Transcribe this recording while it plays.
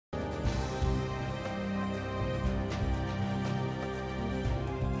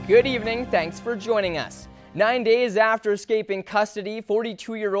Good evening, thanks for joining us. 9 days after escaping custody,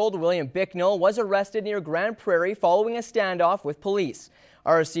 42-year-old William Bicknell was arrested near Grand Prairie following a standoff with police.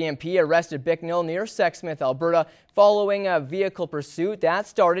 RCMP arrested Bicknell near Sexsmith, Alberta, following a vehicle pursuit that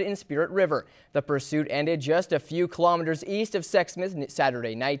started in Spirit River. The pursuit ended just a few kilometers east of Sexsmith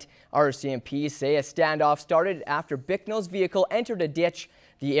Saturday night. RCMP say a standoff started after Bicknell's vehicle entered a ditch.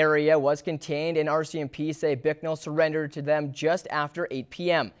 The area was contained, and RCMP say Bicknell surrendered to them just after 8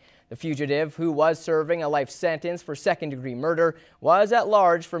 p.m. The fugitive, who was serving a life sentence for second-degree murder, was at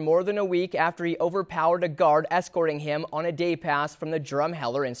large for more than a week after he overpowered a guard escorting him on a day pass from the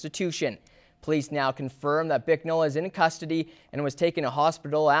Drumheller Institution. Police now confirm that Bicknell is in custody and was taken to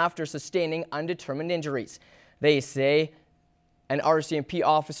hospital after sustaining undetermined injuries. They say an RCMP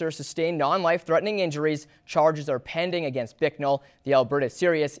officer sustained non-life-threatening injuries. Charges are pending against Bicknell. The Alberta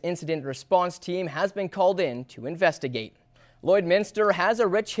Serious Incident Response Team has been called in to investigate. Lloydminster has a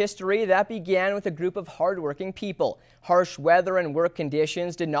rich history that began with a group of hardworking people. Harsh weather and work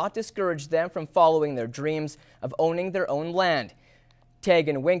conditions did not discourage them from following their dreams of owning their own land.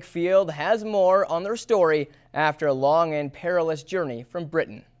 Tegan Winkfield has more on their story after a long and perilous journey from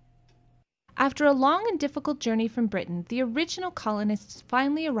Britain. After a long and difficult journey from Britain, the original colonists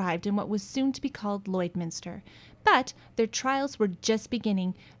finally arrived in what was soon to be called Lloydminster. But their trials were just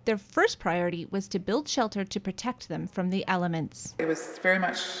beginning. Their first priority was to build shelter to protect them from the elements. It was very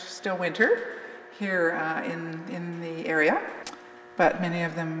much still winter here in the area, but many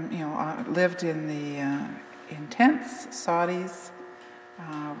of them, lived in tents, soddies,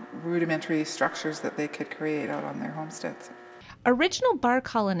 rudimentary structures that they could create out on their homesteads. Original bar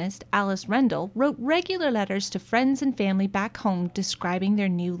colonist Alice Rendell wrote regular letters to friends and family back home describing their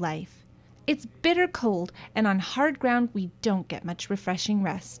new life. It's bitter cold, and on hard ground we don't get much refreshing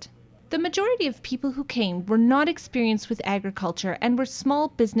rest. The majority of people who came were not experienced with agriculture and were small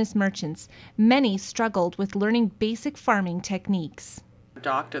business merchants. Many struggled with learning basic farming techniques. A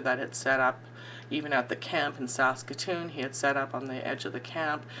doctor that had set up even at the camp in Saskatoon, he had set up on the edge of the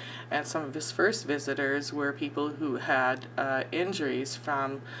camp, and some of his first visitors were people who had injuries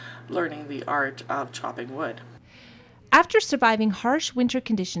from learning the art of chopping wood. After surviving harsh winter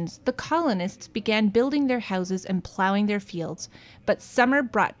conditions, the colonists began building their houses and plowing their fields, but summer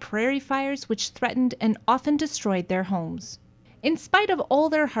brought prairie fires which threatened and often destroyed their homes. In spite of all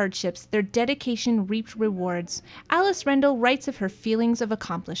their hardships, their dedication reaped rewards. Alice Rendell writes of her feelings of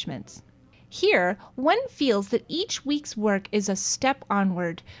accomplishments. Here, one feels that each week's work is a step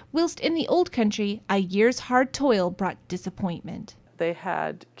onward, whilst in the old country, a year's hard toil brought disappointment. They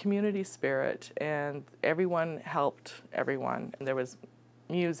had community spirit, and everyone helped everyone. And there was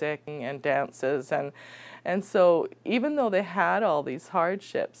music and dances, and so even though they had all these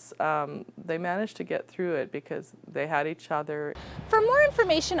hardships, they managed to get through it because they had each other. For more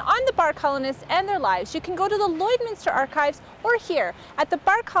information on the bar colonists and their lives, you can go to the Lloydminster Archives or here at the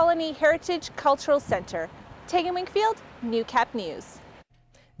Bar Colony Heritage Cultural Centre. Tegan Winkfield, Newcap News.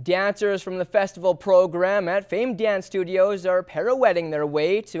 Dancers from the festival program at Fame Dance Studios are pirouetting their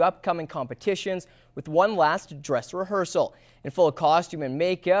way to upcoming competitions with one last dress rehearsal. In full costume and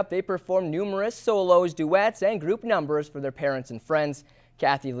makeup, they perform numerous solos, duets, and group numbers for their parents and friends.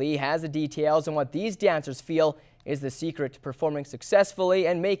 Kathy Lee has the details on what these dancers feel is the secret to performing successfully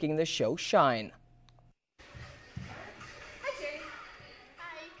and making the show shine.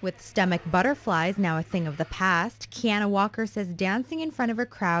 With stomach butterflies now a thing of the past, Kiana Walker says dancing in front of her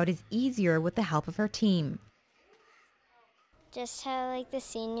crowd is easier with the help of her team. Just how the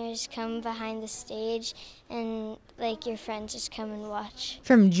seniors come behind the stage and your friends just come and watch.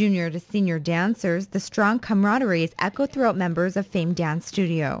 From junior to senior dancers, the strong camaraderie is echoed throughout members of Fame Dance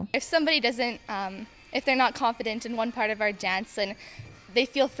Studio. If somebody doesn't, if they're not confident in one part of our dance, then they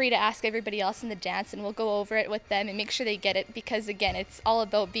feel free to ask everybody else in the dance, and we'll go over it with them and make sure they get it, because again, it's all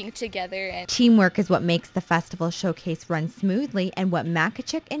about being together. And teamwork is what makes the festival showcase run smoothly and what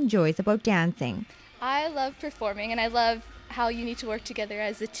Makachuk enjoys about dancing. I love performing, and I love how you need to work together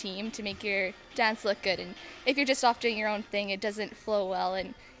as a team to make your dance look good. And if you're just off doing your own thing, it doesn't flow well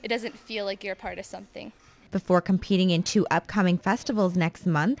and it doesn't feel like you're a part of something. Before competing in 2 upcoming festivals next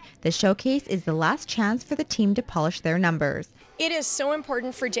month, the showcase is the last chance for the team to polish their numbers. It is so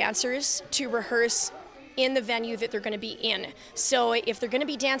important for dancers to rehearse in the venue that they're going to be in. So if they're going to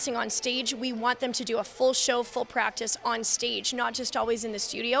be dancing on stage, we want them to do a full show, full practice on stage, not just always in the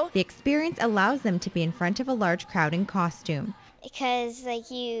studio. The experience allows them to be in front of a large crowd in costume. Because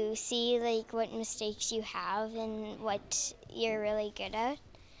you see what mistakes you have and what you're really good at.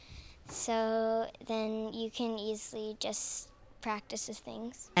 So then you can easily just practice with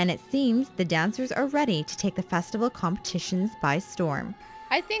things. And it seems the dancers are ready to take the festival competitions by storm.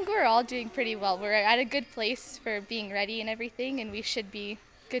 I think we're all doing pretty well. We're at a good place for being ready and everything, and we should be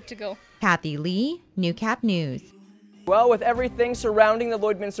good to go. Kathy Lee, Newcap News. Well, with everything surrounding the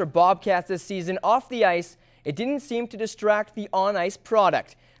Lloydminster Bobcats this season off the ice, it didn't seem to distract the on-ice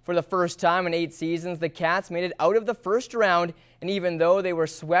product. For the first time in 8 seasons, the Cats made it out of the first round, and even though they were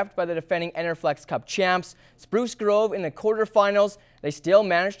swept by the defending Enerflex Cup champs, Spruce Grove, in the quarterfinals, they still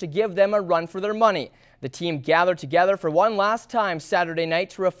managed to give them a run for their money. The team gathered together for one last time Saturday night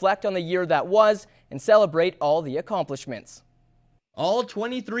to reflect on the year that was and celebrate all the accomplishments. All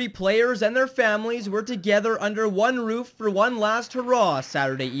 23 players and their families were together under one roof for one last hurrah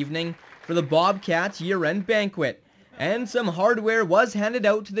Saturday evening for the Bobcats year-end banquet. And some hardware was handed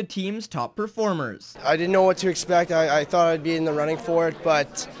out to the team's top performers. I didn't know what to expect. I thought I'd be in the running for it,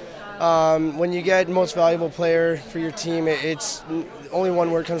 but when you get most valuable player for your team, it's only one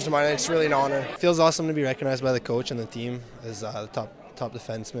word comes to mind, and it's really an honor. It feels awesome to be recognized by the coach and the team as the top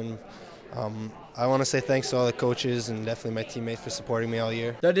defenseman. I want to say thanks to all the coaches and definitely my teammates for supporting me all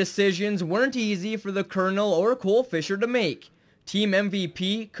year. The decisions weren't easy for the Colonel or Cole Fisher to make. Team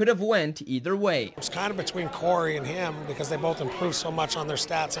MVP could have went either way. It was kind of between Corey and him because they both improved so much on their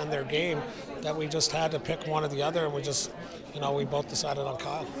stats and their game that we just had to pick one or the other, and we both decided on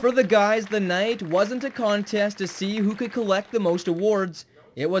Kyle. For the guys, the night wasn't a contest to see who could collect the most awards.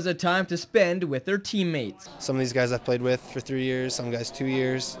 It was a time to spend with their teammates. Some of these guys I've played with for 3 years, some guys 2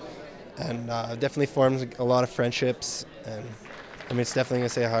 years, and definitely formed a lot of friendships. And it's definitely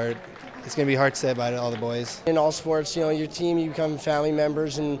It's going to be hard to say bye to all the boys. In all sports, your team, you become family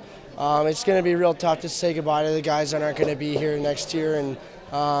members, and it's going to be real tough to say goodbye to the guys that aren't going to be here next year. And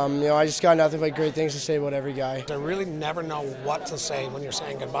I just got nothing but great things to say about every guy. I really never know what to say when you're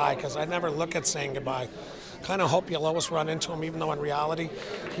saying goodbye because I never look at saying goodbye. Kind of hope you'll always run into them, even though in reality,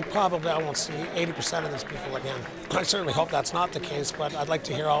 I won't see 80% of these people again. I certainly hope that's not the case, but I'd like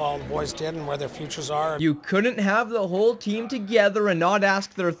to hear how all the boys did and where their futures are. You couldn't have the whole team together and not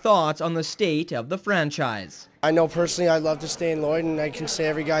ask their thoughts on the state of the franchise. I know personally I'd love to stay in Lloyd, and I can say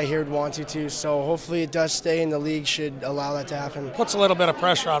every guy here would want to too, so hopefully it does stay, and the league should allow that to happen. It puts a little bit of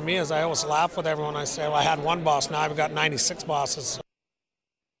pressure on me as I always laugh with everyone. I say, well, I had one boss, now I've got 96 bosses.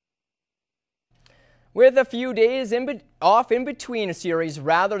 With a few days off in between a series, the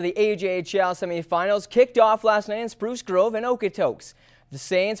AJHL semifinals kicked off last night in Spruce Grove and Okotoks. The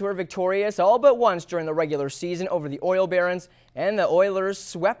Saints were victorious all but once during the regular season over the Oil Barons, and the Oilers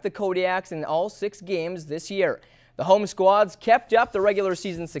swept the Kodiaks in all 6 games this year. The home squads kept up the regular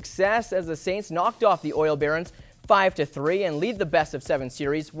season success as the Saints knocked off the Oil Barons 5-3 and lead the best-of-7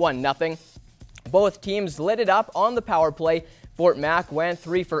 series 1-0. Both teams lit it up on the power play. Fort Mac went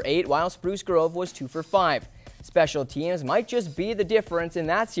 3 for 8, while Spruce Grove was 2 for 5. Special teams might just be the difference in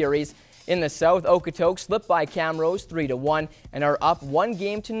that series. In the South, Okotoks slipped by Camrose 3-1 and are up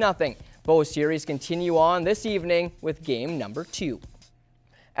 1-0. Both series continue on this evening with game number 2.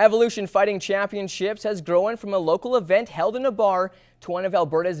 Evolution Fighting Championships has grown from a local event held in a bar to one of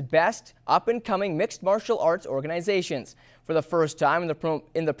Alberta's best up-and-coming mixed martial arts organizations. For the first time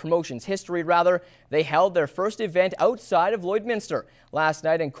in the promotion's history, they held their first event outside of Lloydminster. Last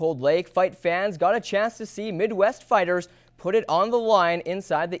night in Cold Lake, fight fans got a chance to see Midwest fighters put it on the line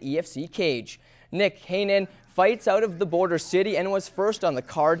inside the EFC cage. Nick Hanen fights out of the border city and was first on the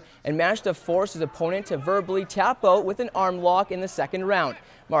card and managed to force his opponent to verbally tap out with an arm lock in the second round.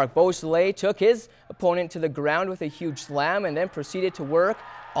 Mark Beausoleil took his opponent to the ground with a huge slam and then proceeded to work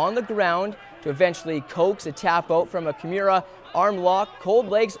on the ground to eventually coax a tap out from a Kimura arm lock. Cold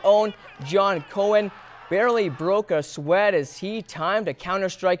Lake's own John Cohen barely broke a sweat as he timed a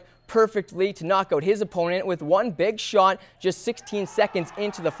counter-strike perfectly to knock out his opponent with one big shot just 16 seconds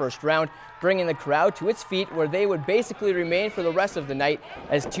into the first round, bringing the crowd to its feet where they would basically remain for the rest of the night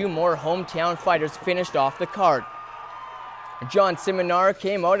as 2 more hometown fighters finished off the card. John Simonar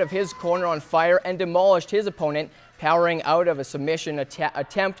came out of his corner on fire and demolished his opponent, powering out of a submission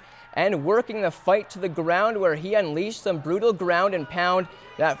attempt and working the fight to the ground where he unleashed some brutal ground and pound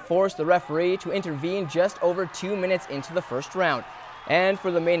that forced the referee to intervene just over 2 minutes into the first round. And for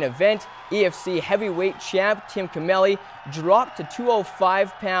the main event, EFC heavyweight champ Tim Camelli dropped to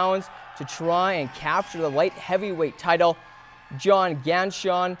 205 pounds to try and capture the light heavyweight title. John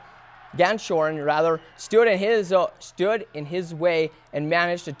Ganshorn stood in his way and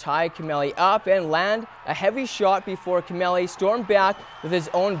managed to tie Camelli up and land a heavy shot before Camelli stormed back with his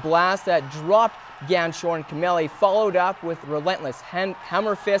own blast that dropped Ganshorn. Camelli followed up with relentless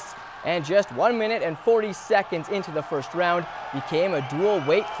hammer fists, and just 1 minute and 40 seconds into the first round became a dual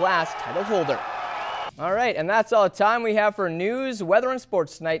weight class title holder. All right, and that's all the time we have for news, weather, and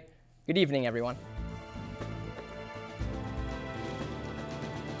sports tonight. Good evening, everyone.